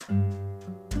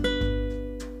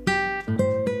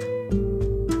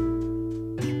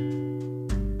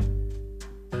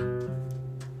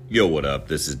Yo, what up?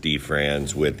 This is D.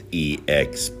 Franz with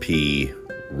eXp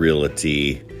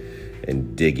Realty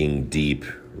and Digging Deep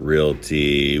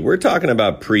Realty. We're talking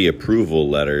about pre-approval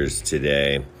letters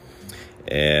today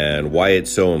and why it's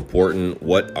so important.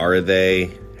 What are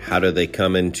they? How do they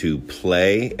come into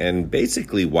play? And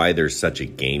basically why they're such a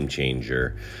game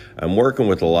changer. I'm working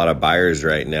with a lot of buyers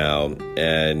right now.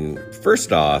 And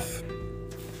first off,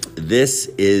 this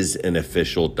is an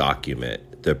official document.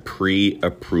 The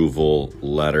pre-approval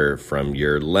letter from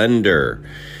your lender.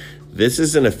 This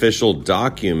is an official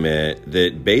document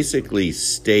that basically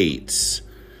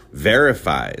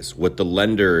verifies what the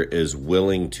lender is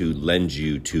willing to lend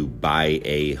you to buy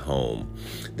a home.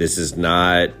 This is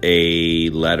not a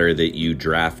letter that you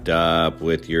draft up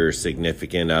with your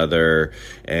significant other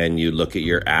and you look at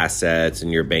your assets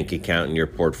and your bank account and your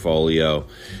portfolio.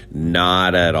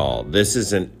 Not at all. This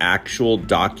is an actual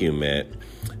document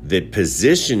that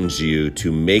positions you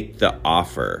to make the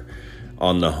offer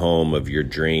on the home of your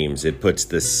dreams. It puts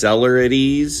the seller at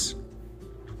ease.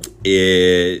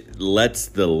 It lets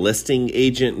the listing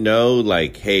agent know,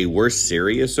 like, hey, we're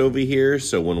serious over here.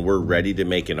 So when we're ready to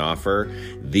make an offer,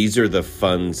 these are the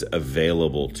funds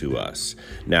available to us.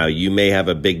 Now, you may have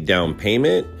a big down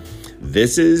payment.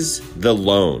 This is the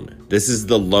loan. This is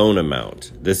the loan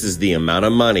amount. This is the amount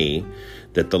of money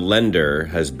that the lender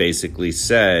has basically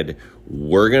said,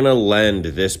 we're going to lend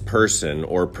this person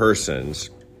or persons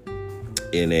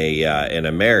in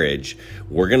a marriage.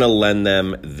 We're going to lend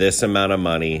them this amount of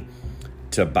money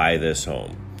to buy this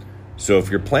home. So if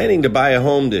you're planning to buy a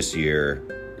home this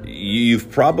year, you've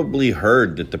probably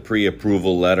heard that the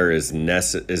pre-approval letter is a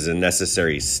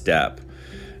necessary step.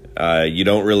 You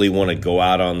don't really want to go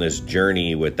out on this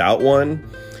journey without one.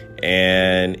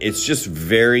 And it's just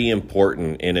very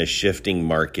important in a shifting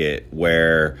market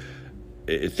where,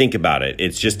 think about it,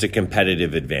 it's just a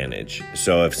competitive advantage.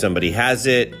 So if somebody has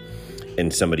it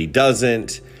and somebody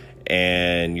doesn't,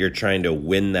 and you're trying to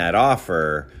win that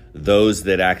offer, those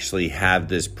that actually have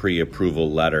this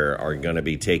pre-approval letter are going to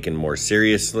be taken more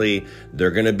seriously. They're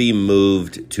going to be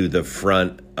moved to the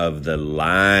front of the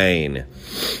line.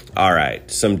 All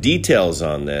right, some details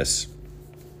on this.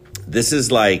 This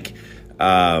is like,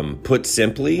 put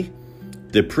simply,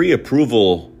 the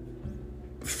pre-approval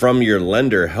from your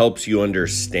lender helps you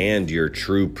understand your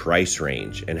true price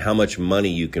range and how much money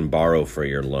you can borrow for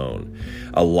your loan.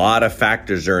 A lot of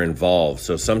factors are involved.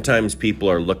 So sometimes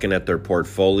people are looking at their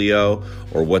portfolio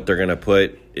or what they're going to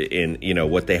put in,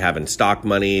 what they have in stock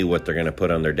money, what they're going to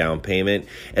put on their down payment,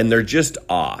 and they're just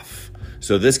off.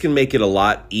 So this can make it a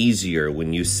lot easier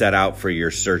when you set out for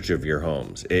your search of your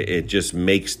homes. It just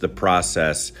makes the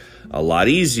process a lot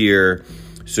easier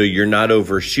so you're not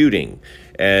overshooting.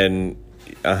 And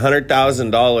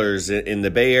 $100,000 in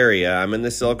the Bay Area, I'm in the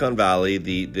Silicon Valley,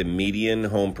 the median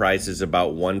home price is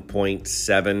about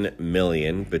 $1.7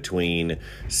 million between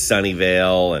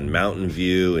Sunnyvale and Mountain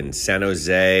View and San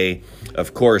Jose.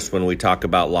 Of course, when we talk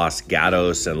about Los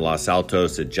Gatos and Los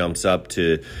Altos, it jumps up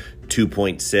to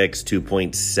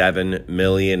 2.7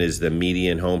 million is the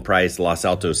median home price. Los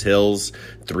Altos Hills,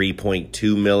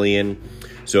 3.2 million.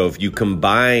 So if you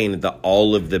combine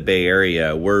all of the Bay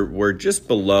Area, we're just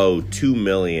below 2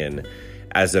 million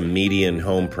as a median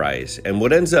home price. And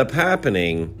what ends up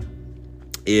happening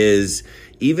is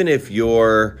even if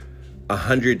you're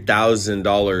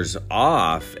 $100,000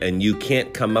 off and you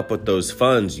can't come up with those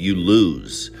funds, you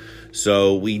lose.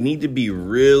 So we need to be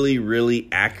really, really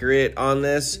accurate on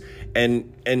this.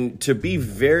 And to be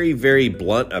very, very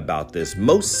blunt about this,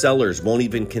 most sellers won't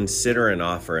even consider an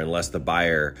offer unless the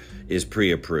buyer is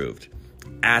pre-approved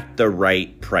at the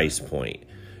right price point,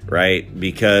 right?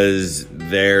 Because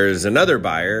there's another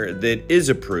buyer that is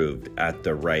approved at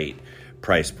the right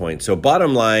price point. So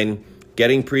bottom line,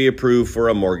 getting pre-approved for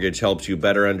a mortgage helps you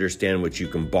better understand what you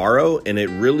can borrow, and it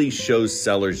really shows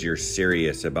sellers you're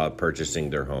serious about purchasing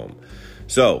their home.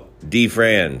 So D.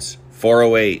 Franz,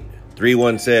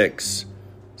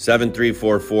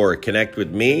 408-316-7344. Connect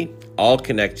with me. I'll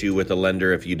connect you with a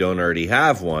lender if you don't already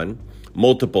have one.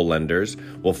 Multiple lenders.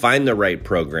 We'll find the right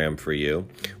program for you.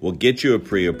 We'll get you a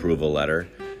pre-approval letter,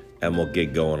 and we'll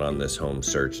get going on this home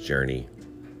search journey.